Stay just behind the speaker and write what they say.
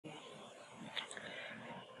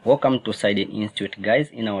Welcome to Siding Institute, guys.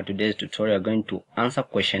 In our today's tutorial, we are going to answer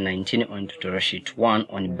question 19 on tutorial sheet 1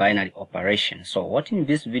 on binary operation. So watching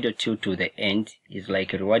this video till to the end is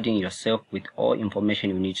like rewarding yourself with all information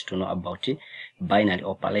you need to know about binary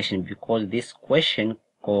operation, because this question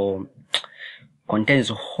contains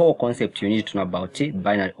whole concept you need to know about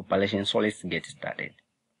binary operation. So let's get started.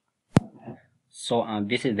 So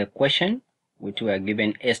this is the question which we are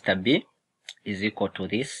given: A star B is equal to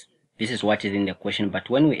this. This is what is in the question, but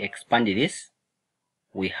when we expand this,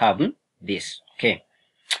 we have this. Okay,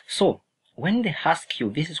 so when they ask you,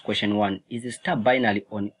 this is question 1, is star binary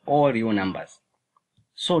on all real numbers?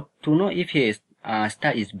 So to know if a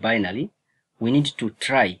star is binary, we need to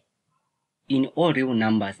try in all real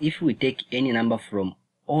numbers. If we take any number from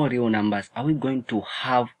all real numbers, are we going to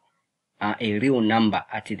have a real number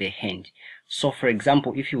at the end? So for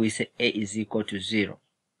example, if we say A is equal to 0,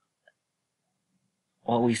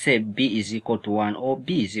 or we say B is equal to 1, or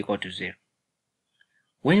B is equal to 0,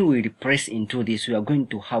 when we replace into this, we are going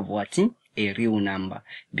to have what? A real number,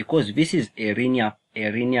 because this is a linear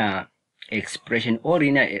expression, or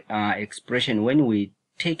linear expression. When we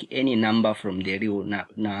take any number from the real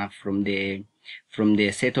from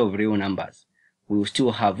the set of real numbers, we will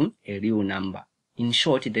still have a real number. In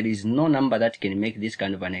short, there is no number that can make this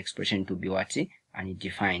kind of an expression to be what?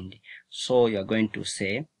 Undefined. So you are going to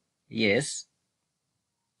say yes,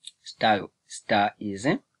 star is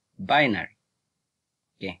binary.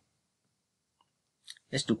 Okay,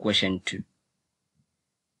 let's do question 2.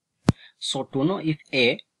 So to know if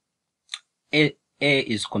A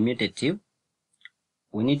is commutative,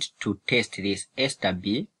 we need to test this. A star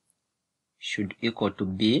B should equal to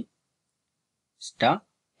B star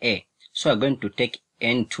A. So we're going to take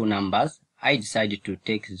n2 numbers. I decided to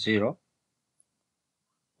take 0,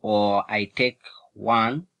 or I take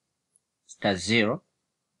 1 star 0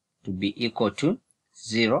 to be equal to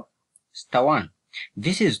 0 star 1.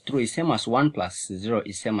 This is true, is same as 1 plus 0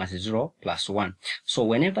 is same as 0 plus 1. So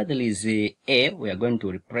whenever there is a, we are going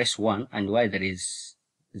to replace 1, and while there is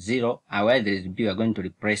 0, and while there is B, we are going to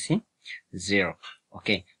replace 0.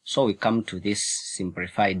 Okay, so we come to this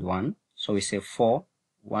simplified one. So we say 4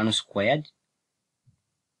 1 squared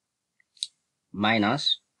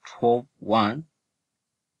minus 12 1,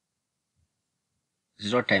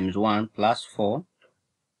 0 times 1 plus 4,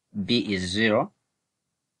 B is 0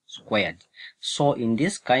 squared. So in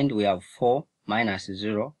this kind, we have 4 minus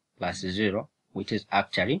 0 plus 0, which is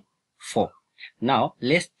actually 4. Now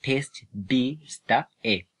let's test B star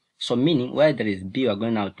A. So meaning where there is B, we are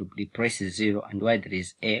going now to replace 0, and where there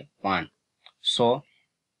is A, 1. So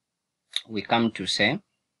we come to say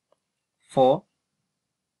 4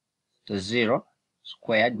 to 0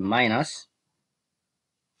 squared minus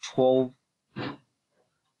 12,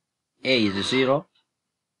 A is 0,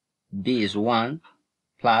 B is 1,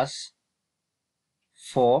 plus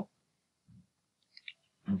 4,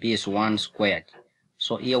 B is 1 squared.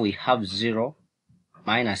 So here we have 0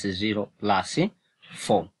 minus 0 plus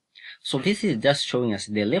 4. So this is just showing us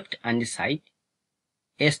the left hand side.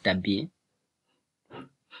 A star B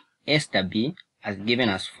has given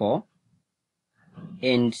us 4,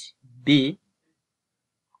 and B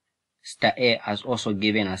star A has also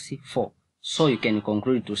given us 4. So you can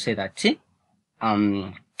conclude to say that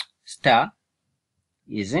star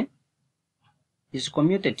is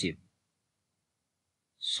commutative.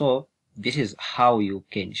 So this is how you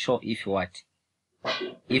can show if a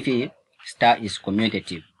star is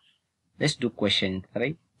commutative. Let's do question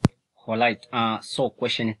 3. Alright, so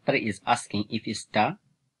question 3 is asking if a star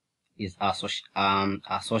is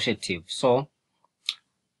associative. So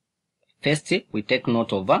first, we take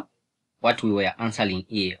note of what we were answering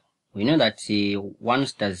here. We know that 1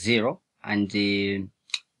 star 0 and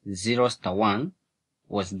 0 star 1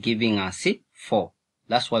 was giving us 4.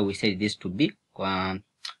 That's why we said this to be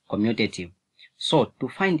commutative. So to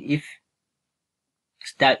find if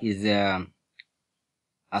star is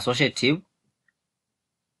associative,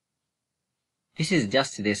 this is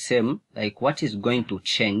just the same. Like what is going to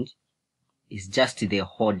change is just the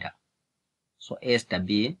order. So A star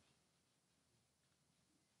B,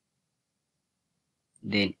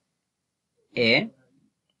 then A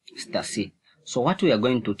star C. So what we are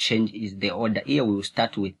going to change is the order. Here we will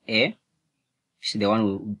start with A, this is the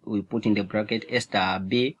one we put in the bracket, A star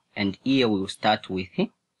B, and here we will start with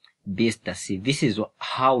B star C. This is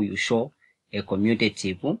how you show a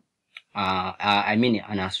commutative,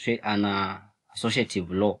 an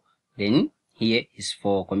associative law. Then here is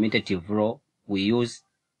for commutative law, we use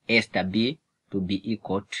A star B to be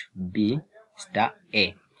equal to B star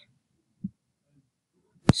A.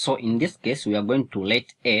 So in this case, we are going to let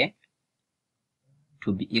A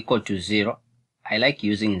to be equal to 0, I like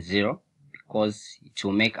using 0 because it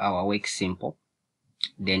will make our work simple.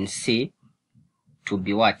 Then C to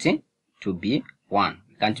be what? To be 1.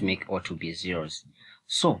 We can't make all to be zeros.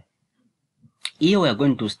 So here we are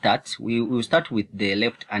going to start. We will start with the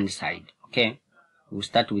left hand side. Okay, we'll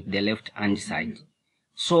start with the left hand side.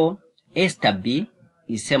 So A star B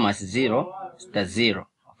is same as 0 star 0.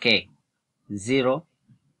 Okay, 0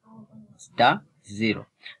 star 0.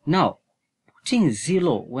 Now putting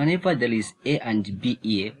 0 whenever there is A and B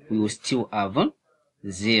here, we will still have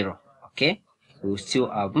 0. Okay, we will still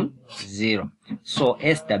have 0. So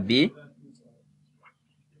A star B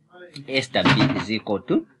is equal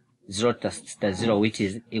to 0 star 0, which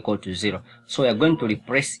is equal to 0. So we are going to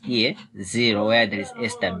replace here 0 where there is A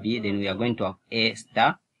star B, then we are going to have A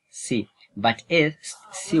star C. But A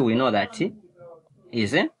C we know that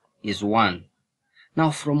is 1.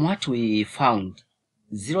 Now from what we found,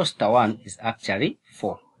 0 star 1 is actually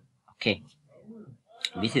 4. Okay,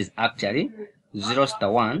 this is actually 0 star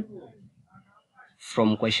 1.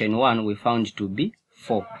 From question 1 we found to be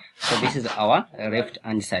 4. So this is our left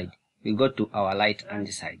hand side. We go to our right hand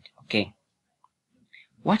side. Okay,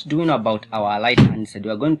 what do we know about our right hand side?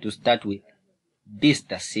 We are going to start with B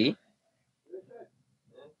star C.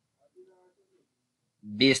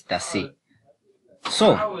 B star C.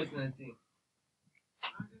 So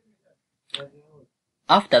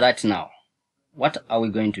after that, now what are we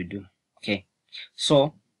going to do? Okay,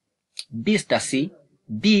 so B star C,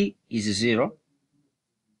 B is 0,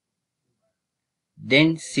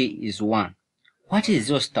 then C is 1. What is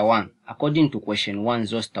 0 star 1? According to question 1,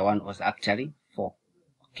 0 star 1 was actually 4.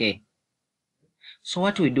 Okay, so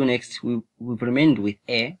what we do next, we remained with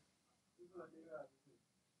A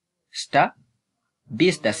star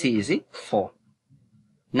B star C is 4.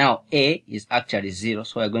 Now A is actually 0,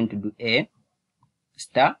 so we're going to do A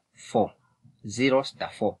star 4, 0 star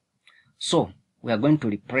 4. So we are going to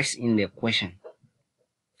replace in the question.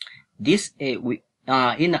 This A, we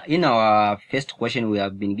in our first question we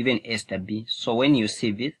have been given A star B. So when you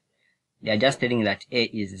see this, they are just telling that A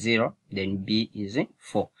is 0, then B is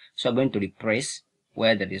 4. So we're going to replace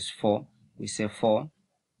where there is 4. We say 4,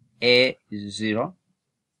 A is 0,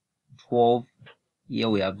 12. Here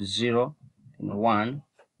we have 0 and 1.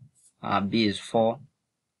 B is 4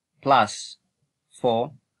 plus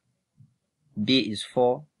 4. B is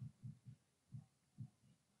 4.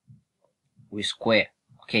 We square.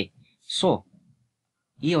 Okay, so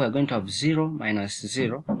here we're going to have 0 minus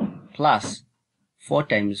 0 plus 4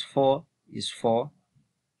 times 4 is 4.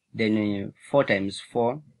 Then 4 times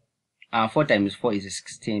 4. 4 times 4 is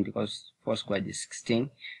 16 because 4 squared is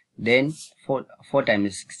 16. Then 4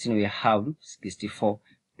 times 16 we have 64.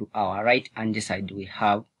 To our right hand side we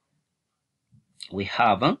have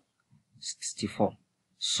 64.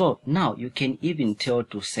 So now you can even tell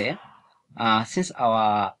to say since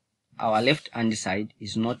our left hand side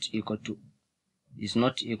is not equal to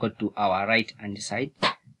our right hand side,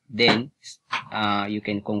 then you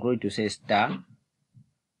can conclude to say star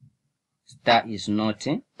is not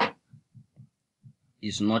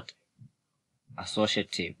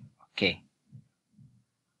associative. Okay,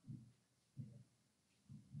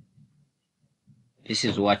 this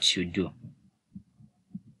is what you do.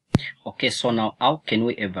 Okay, so now how can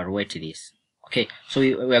we evaluate this? Okay, so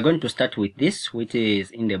we are going to start with this, which is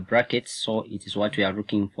in the brackets. So it is what we are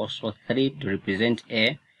looking for. So 3 to represent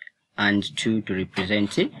A and 2 to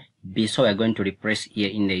represent B. So we are going to replace here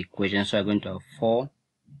in the equation. So we are going to have 4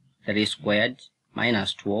 3 squared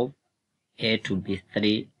minus 12, A to be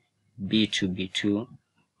 3, B to be 2,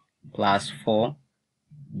 plus 4,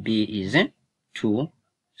 B is 2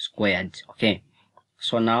 squared. Okay,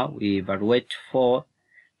 so now we evaluate 4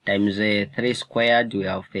 times 3 squared, we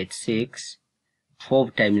have 36.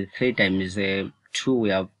 12 times 3 times 2, we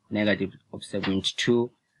have negative of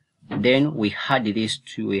 72. Then we add these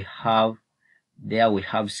two, we have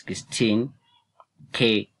 16.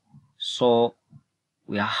 Okay, so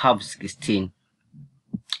we have 16.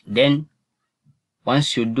 Then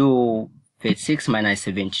once you do 36 minus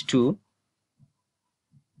 72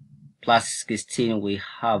 plus 16, we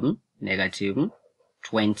have negative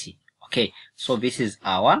 20. Okay, so this is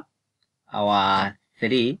our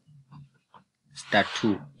 3 star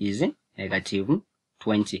 2 is negative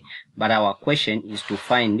 20. But our question is to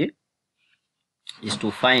find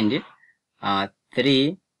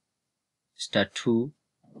 3 star 2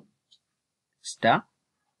 star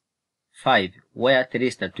 5, where 3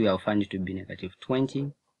 star 2 I found it to be negative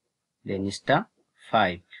 20, then star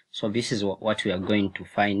 5. So this is what we are going to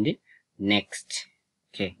find next.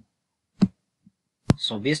 Okay,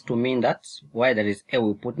 so this to mean that where there is A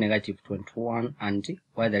we put negative 21 and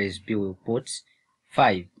where there is B we put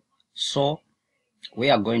 5. So we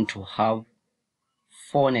are going to have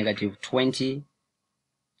 4 negative 20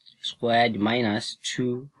 squared minus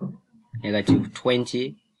 2 negative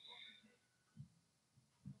 20.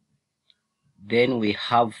 Then we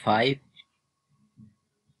have 5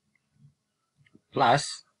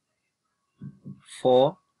 plus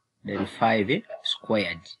 4, then 5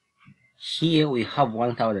 squared. Here we have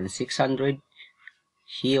 1600.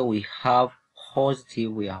 Here we have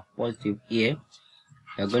positive, here.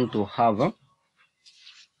 We are going to have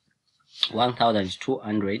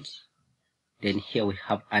 1200. Then here we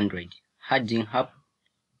have 100. Adding up,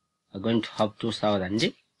 we're going to have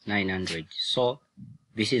 2900. So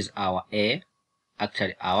this is our A,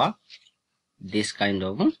 actually our this kind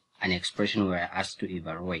of an expression we are asked to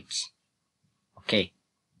evaluate. Okay.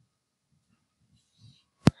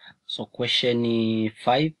 So question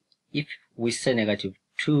 5, if we say negative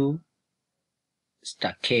 2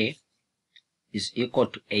 star k is equal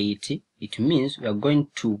to 80, it means we are going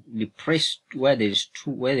to replace where there is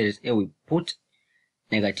 2, where there is a, we put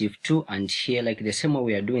negative 2, and here, like the same way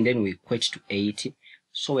we are doing, then we equate to 80.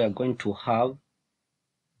 So we are going to have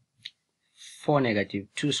 4 negative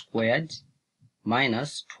 2 squared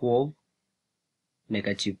minus 12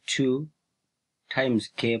 negative 2 times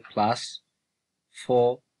k plus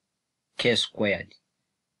 4 k squared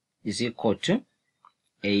is equal to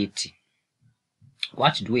 80.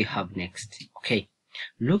 What do we have next? Okay,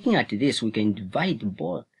 looking at this, we can divide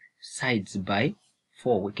both sides by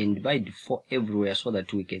 4. We can divide 4 everywhere so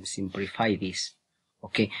that we can simplify this.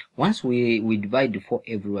 Okay, once we divide 4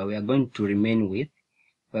 everywhere, we are going to remain with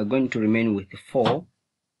 4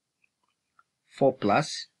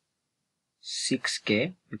 plus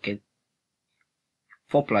 6k. We can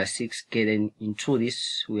 4 plus 6k, then into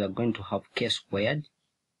this we are going to have k squared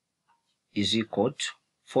is equal to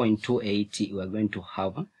 4 into 80, we are going to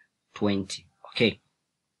have 20. Okay,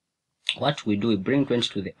 what we do, we bring 20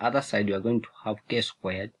 to the other side, we are going to have k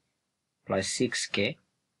squared plus 6k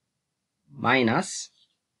minus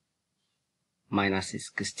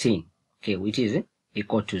 16, okay, which is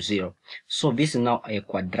equal to 0. So this is now a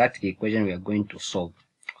quadratic equation we are going to solve.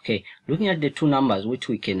 Okay, looking at the two numbers which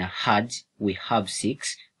we can add, we have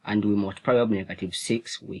 6 and we multiply by negative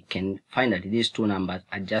 6, we can find that these two numbers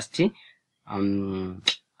are just 8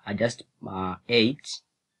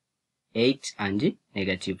 and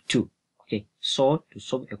negative 2. Okay, so to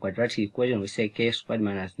solve a quadratic equation, we say k squared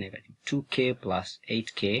minus negative 2k plus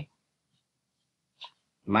 8k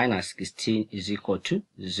minus 16 is equal to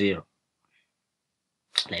 0,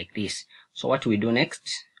 like this. So what we do next,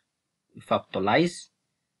 we factorize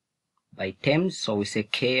by terms. So we say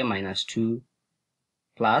k minus 2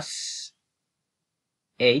 plus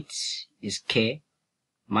 8 is k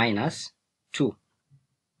minus 2.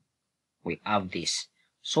 We have this.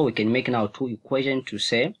 So we can make now two equations to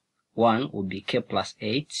say one will be k plus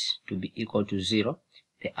 8 to be equal to 0.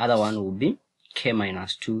 The other one will be k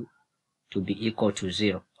minus 2 to be equal to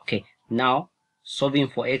 0. Okay, now solving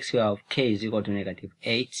for x, we have k is equal to negative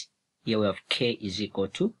 8. Here we have k is equal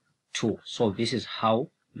to 2. So this is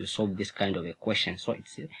how you solve this kind of equation. So it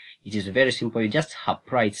is very simple. You just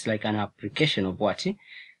apply. It's like an application of what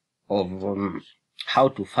how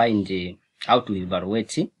to find how to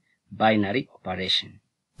evaluate binary operation.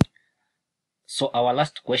 So our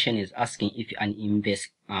last question is asking if an inverse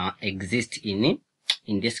exists in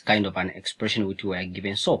this kind of an expression which we are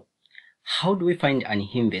given. So how do we find an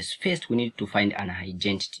inverse? First, we need to find an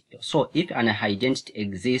identity. So if an identity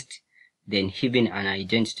exists, then even an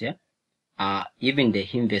identity, even the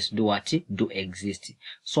inverse do what? Do exist.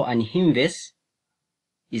 So an inverse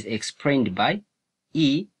is explained by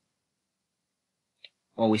E,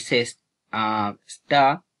 or we say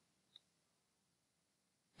star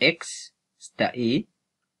x star E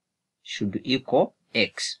should equal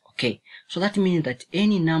x. Okay, so that means that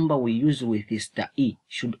any number we use with this star E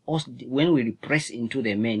should also, when we replace into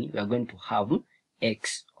the main, we are going to have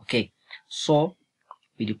x. Okay, so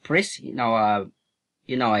we replace in our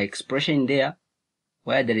expression there,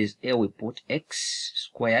 where there is a, we put x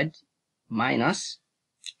squared minus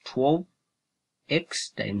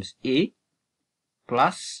 12x times a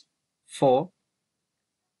plus 4e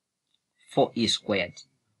squared.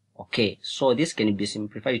 Okay, so this can be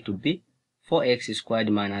simplified to be 4x squared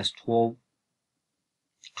minus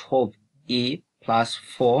 12e plus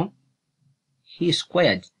 4e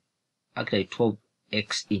squared, actually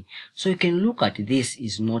 12xe. So you can look at this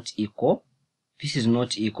is not equal, this is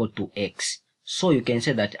not equal to x. So you can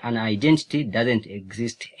say that an identity doesn't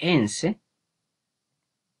exist, hence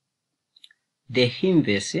the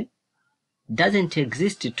inverse doesn't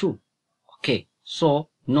exist too. Okay, so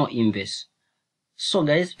no inverse. So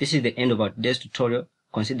guys, this is the end of our today's tutorial.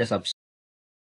 Consider subscribing.